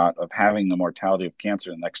moonshot of having the mortality of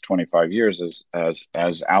cancer in the next 25 years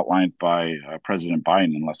as outlined by President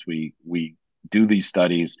Biden unless we do these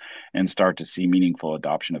studies and start to see meaningful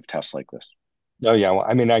adoption of tests like this. Oh, yeah. Well,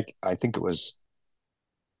 I mean, I think it was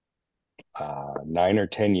 9 or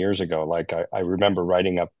 10 years ago. Like I remember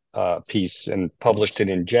writing a piece and published it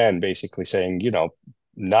in Gen, basically saying,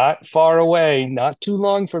 not far away, not too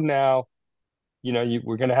long from now,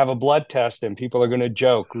 we're going to have a blood test and people are going to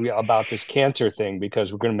joke about this cancer thing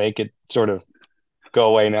because we're going to make it sort of go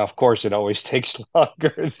away. Now, of course, it always takes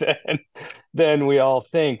longer than we all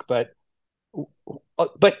think, but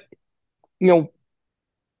But you know,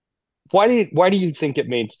 why do you think it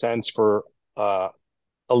made sense for uh,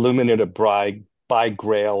 Illumina to buy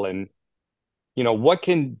Grail, and what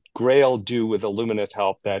can Grail do with Illumina's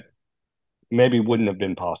help that maybe wouldn't have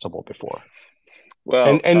been possible before? And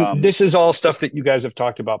Well, and this is all stuff that you guys have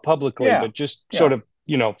talked about publicly, yeah, but just yeah. sort of,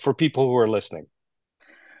 for people who are listening.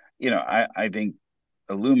 I think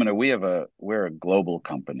Illumina, we're a global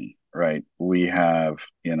company, right? We have,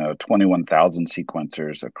 21,000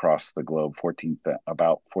 sequencers across the globe,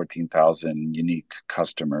 about 14,000 unique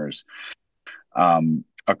customers,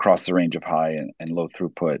 across the range of high and low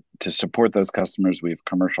throughput. To support those customers, we have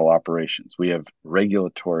commercial operations. We have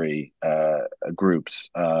regulatory groups,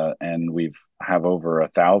 and we have over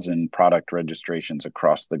 1,000 product registrations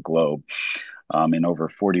across the globe, in over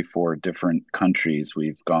 44 different countries.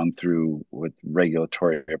 We've gone through with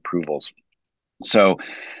regulatory approvals. So,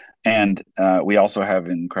 and we also have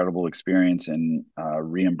incredible experience in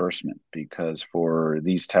reimbursement, because for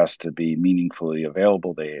these tests to be meaningfully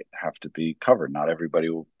available, they have to be covered. Not everybody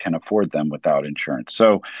can afford them without insurance.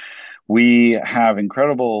 So we have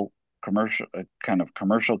incredible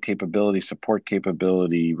commercial capability, support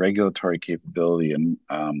capability, regulatory capability, and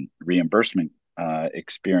reimbursement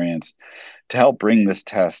experience to help bring this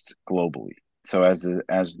test globally. So as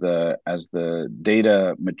the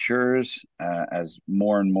data matures, as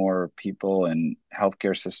more and more people and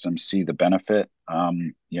healthcare systems see the benefit,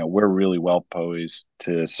 we're really well poised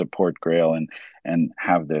to support Grail and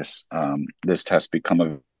have this test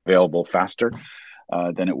become available faster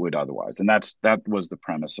than it would otherwise. And that was the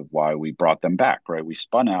premise of why we brought them back, right? We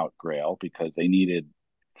spun out Grail because they needed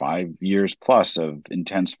 5 years plus of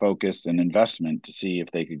intense focus and investment to see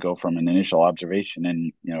if they could go from an initial observation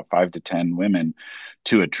in 5 to 10 women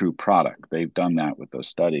to a true product. They've done that with those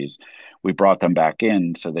studies. We brought them back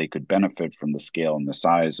in so they could benefit from the scale and the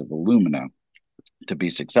size of Illumina to be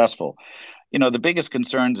successful. The biggest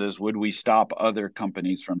concerns is, would we stop other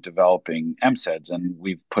companies from developing MCEDs? And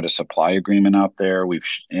we've put a supply agreement out there.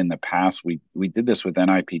 In the past, we did this with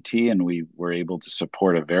NIPT, and we were able to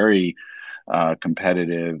support a very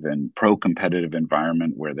competitive and pro-competitive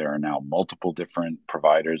environment where there are now multiple different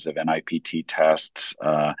providers of NIPT tests.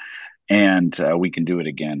 And we can do it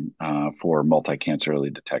again for multi-cancer early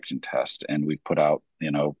detection tests. And we've put out,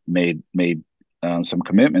 made some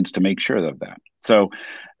commitments to make sure of that. So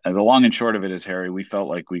the long and short of it is, Harry, we felt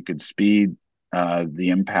like we could speed the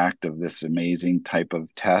impact of this amazing type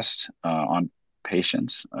of test on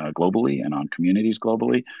patients globally and on communities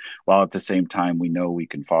globally, while at the same time we know we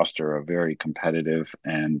can foster a very competitive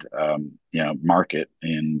and market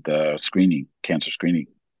in the cancer screening.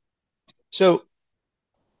 So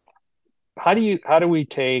how do we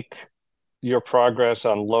take your progress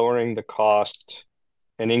on lowering the cost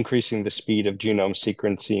and increasing the speed of genome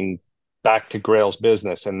sequencing back to Grail's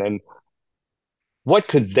business? And then what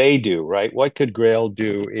could they do, right? What could Grail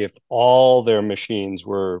do if all their machines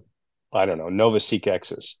were, I don't know, NovaSeq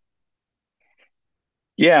X's?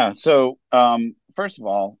 Yeah. So, first of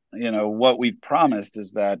all, what we've promised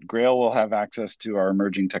is that Grail will have access to our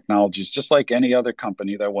emerging technologies, just like any other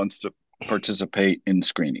company that wants to participate in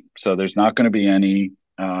screening. So there's not going to be any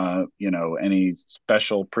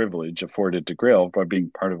special privilege afforded to Grail by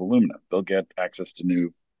being part of Illumina. They'll get access to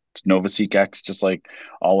new NovaSeq X, just like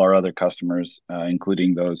all our other customers,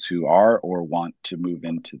 including those who are or want to move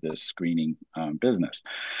into this screening business.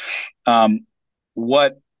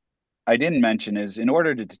 What I didn't mention is, in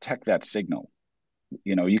order to detect that signal,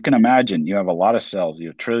 you can imagine you have a lot of cells, you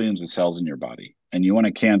have trillions of cells in your body, and you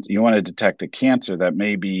want to detect a cancer that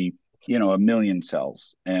may be, 1 million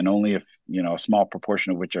cells, and only if, a small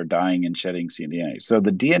proportion of which are dying and shedding cDNA. So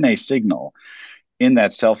the DNA signal in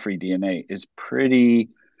that cell-free DNA is pretty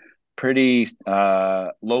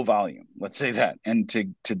low volume, let's say that. And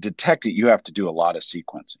to detect it, you have to do a lot of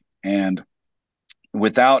sequencing. And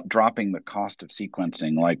without dropping the cost of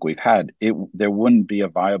sequencing like we've had, there wouldn't be a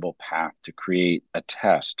viable path to create a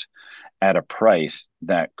test at a price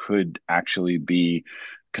that could actually be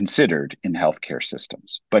considered in healthcare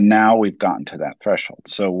systems. But now we've gotten to that threshold.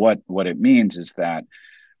 So what it means is that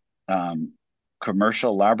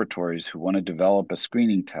commercial laboratories who want to develop a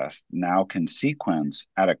screening test now can sequence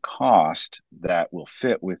at a cost that will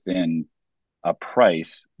fit within a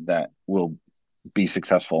price that will be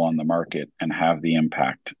successful on the market and have the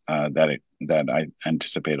impact that I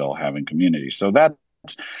anticipate it'll have in communities. So that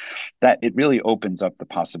it really opens up the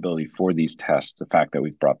possibility for these tests, the fact that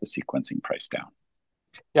we've brought the sequencing price down.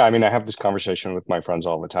 Yeah, I mean, I have this conversation with my friends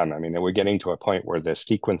all the time. I mean, we're getting to a point where the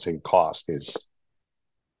sequencing cost is,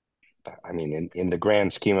 I mean, in the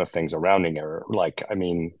grand scheme of things, a rounding error. Like, I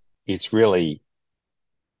mean, it's really,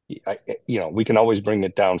 we can always bring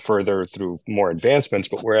it down further through more advancements,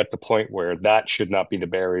 but we're at the point where that should not be the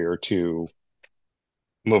barrier to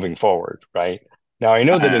moving forward, right? Now, I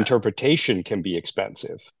know that Uh, interpretation can be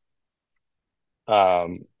expensive,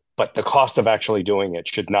 but the cost of actually doing it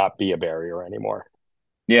should not be a barrier anymore.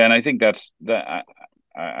 yeah, and I think that's that.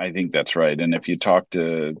 I think that's right. And if you talk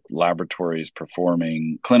to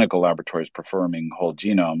clinical laboratories performing whole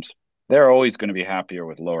genomes, they're always going to be happier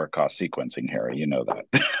with lower cost sequencing, Harry. You know that.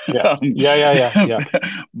 Yeah, yeah.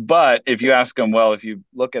 But if you ask them, well, if you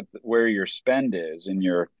look at where your spend is in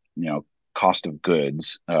your, cost of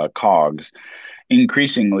goods, COGS,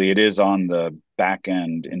 increasingly it is on the back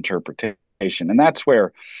end interpretation. And that's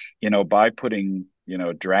where, by putting,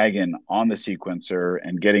 Dragon on the sequencer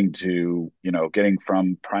and getting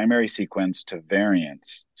from primary sequence to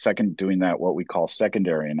variants, doing that, what we call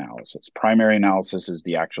secondary analysis. Primary analysis is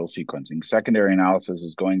the actual sequencing. Secondary analysis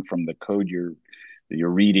is going from the code you're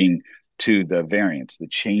reading to the variants, the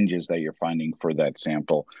changes that you're finding for that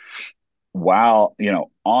sample, while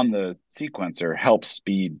on the sequencer, helps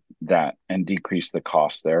speed that and decrease the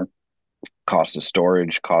cost there, cost of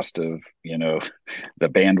storage, cost of the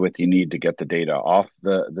bandwidth you need to get the data off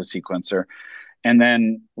the sequencer. And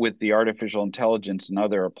then with the artificial intelligence and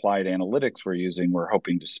other applied analytics we're using, we're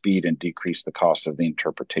hoping to speed and decrease the cost of the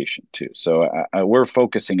interpretation too. So we're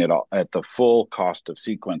focusing at the full cost of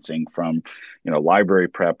sequencing, from library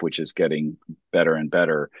prep, which is getting better and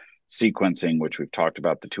better, sequencing, which we've talked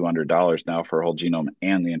about, the $200 now for a whole genome,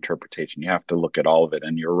 and the interpretation. You have to look at all of it.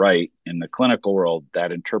 And you're right, in the clinical world,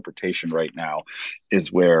 that interpretation right now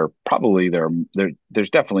is where probably there's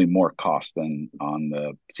definitely more cost than on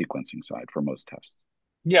the sequencing side for most tests.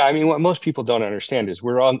 Yeah, I mean, what most people don't understand is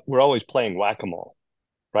we're always playing whack-a-mole,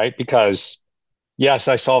 right? Because yes,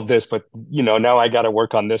 I solved this, but now I got to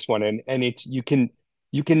work on this one, and it's you can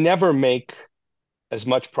never make as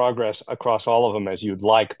much progress across all of them as you'd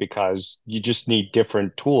like, because you just need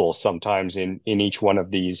different tools sometimes in each one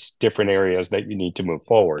of these different areas that you need to move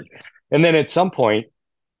forward. And then at some point,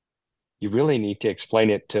 you really need to explain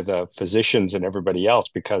it to the physicians and everybody else,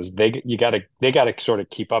 because they got to sort of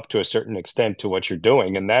keep up to a certain extent to what you're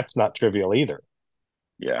doing, and that's not trivial either.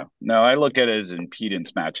 Yeah. No, I look at it as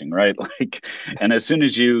impedance matching, right? Like, and as soon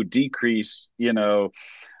as you decrease, the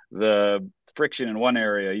friction in one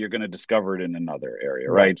area, you're going to discover it in another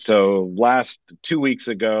area, Right. right? So last 2 weeks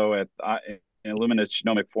ago at Illumina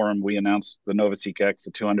Genomic Forum, we announced the NovaSeq X,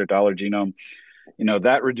 the $200 genome.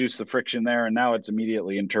 That reduced the friction there, and now it's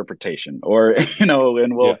immediately interpretation, or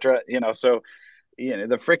and we'll Yeah. try, so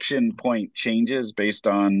the friction point changes based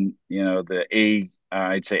on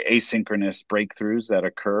I'd say asynchronous breakthroughs that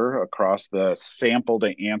occur across the sample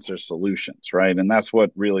to answer solutions, right? And that's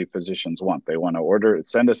what really physicians want. They want to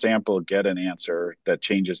send a sample, get an answer that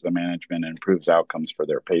changes the management and improves outcomes for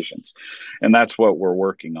their patients. And that's what we're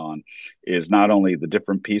working on, is not only the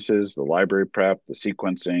different pieces, the library prep, the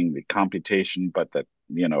sequencing, the computation, but that,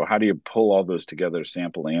 how do you pull all those together,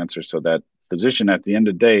 sample answer, so that physician at the end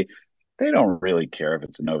of the day, they don't really care if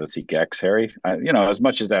it's a NovaSeq X, Harry. As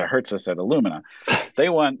much as that hurts us at Illumina, they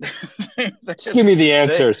want they, Just give me the they,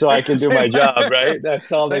 answer so I can do my job, right?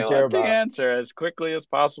 That's all they they care want the about. answer as quickly as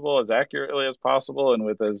possible, as accurately as possible, and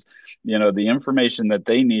with the information that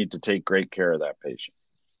they need to take great care of that patient.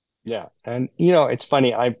 Yeah. And it's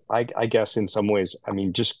funny. I guess in some ways, I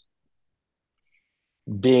mean, just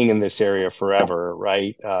being in this area forever,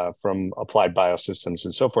 right? From applied biosystems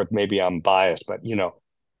and so forth, maybe I'm biased, but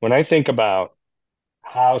when I think about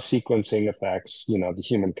how sequencing affects, the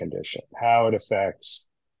human condition, how it affects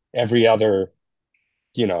every other,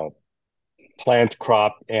 you know, plant,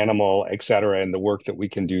 crop, animal, et cetera, and the work that we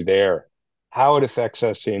can do there, how it affects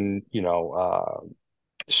us in,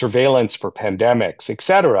 surveillance for pandemics, et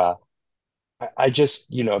cetera. I just,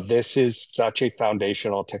 this is such a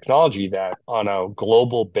foundational technology that on a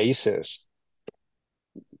global basis,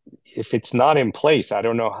 if it's not in place, I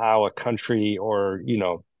don't know how a country or,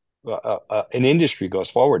 an industry goes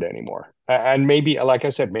forward anymore. And maybe, like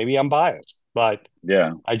I said, maybe I'm biased, but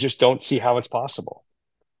Yeah. I just don't see how it's possible.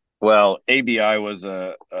 Well, ABI was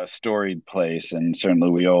a storied place, and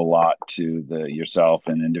certainly we owe a lot to yourself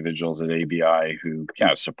and individuals at ABI who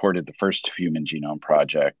kind of supported the first human genome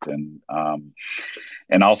project, and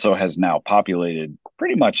also has now populated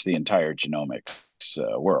pretty much the entire genomics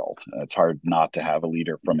world. It's hard not to have a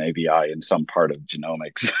leader from ABI in some part of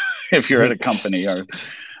genomics if you're at a company. Or,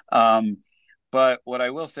 um, But what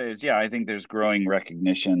I will say is, yeah, I think there's growing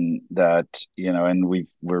recognition that, and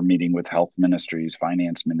we're meeting with health ministries,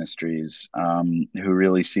 finance ministries, who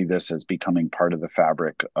really see this as becoming part of the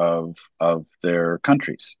fabric of their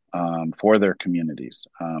countries, for their communities.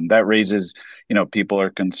 That raises, people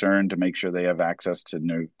are concerned to make sure they have access to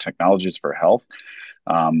new technologies for health.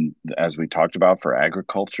 As we talked about, for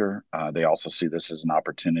agriculture, they also see this as an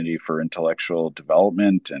opportunity for intellectual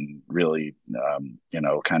development and really,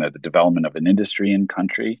 kind of the development of an industry in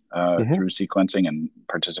country through sequencing and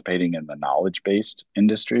participating in the knowledge-based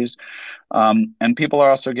industries. And people are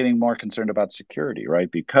also getting more concerned about security,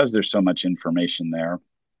 right? Because there's so much information there.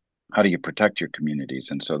 How do you protect your communities?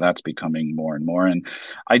 And so that's becoming more and more. And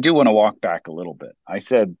I do want to walk back a little bit. I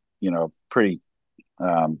said, pretty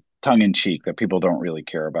tongue in cheek that people don't really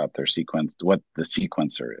care about their sequence, what the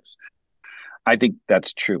sequencer is. I think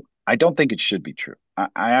that's true. I don't think it should be true. I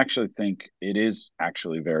actually think it is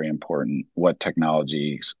actually very important what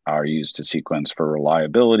technologies are used to sequence for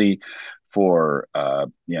reliability, for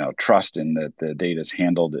trust in that the data is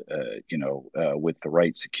handled, with the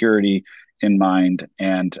right security in mind.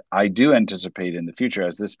 And I do anticipate in the future,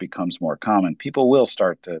 as this becomes more common, people will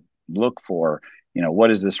start to look for,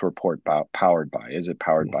 what is this report powered by? Is it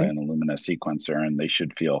powered by an Illumina sequencer? And they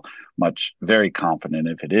should feel very confident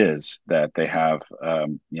if it is, that they have,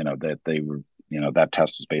 that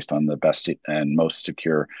test was based on the best and most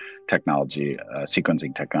secure technology,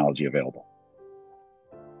 sequencing technology available.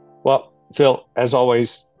 Well, Phil, as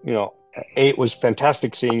always, it was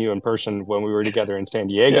fantastic seeing you in person when we were together in San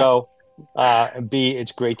Diego. Yeah. B,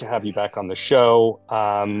 it's great to have you back on the show.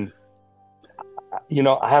 I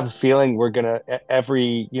have a feeling we're going to,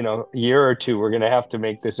 every, year or two, we're going to have to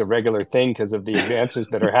make this a regular thing because of the advances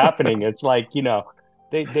that are happening. It's like,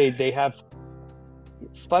 they have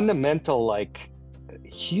fundamental,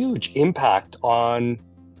 huge impact on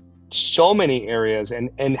so many areas.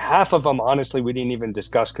 And half of them, honestly, we didn't even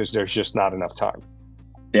discuss because there's just not enough time.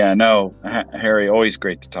 Yeah, no, Harry, always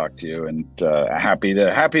great to talk to you, and happy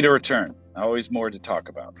to return. Always more to talk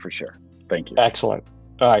about, for sure. Thank you. Excellent.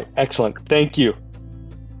 All right. Excellent. Thank you.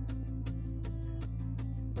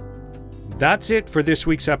 That's it for this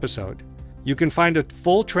week's episode. You can find a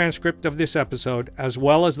full transcript of this episode, as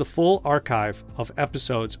well as the full archive of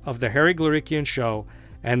episodes of The Harry Glorikian Show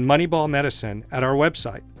and Moneyball Medicine at our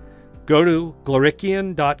website. Go to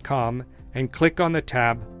glorikian.com and click on the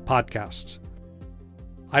tab Podcasts.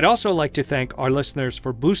 I'd also like to thank our listeners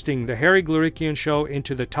for boosting The Harry Glorikian Show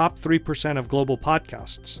into the top 3% of global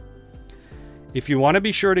podcasts. If you want to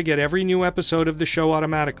be sure to get every new episode of the show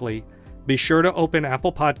automatically, be sure to open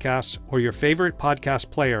Apple Podcasts or your favorite podcast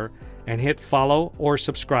player and hit follow or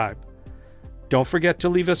subscribe. Don't forget to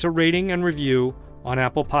leave us a rating and review on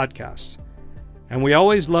Apple Podcasts. And we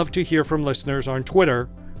always love to hear from listeners on Twitter,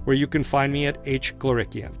 where you can find me at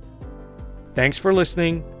hglorikian. Thanks for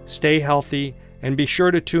listening, stay healthy, and be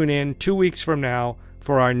sure to tune in 2 weeks from now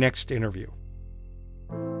for our next interview.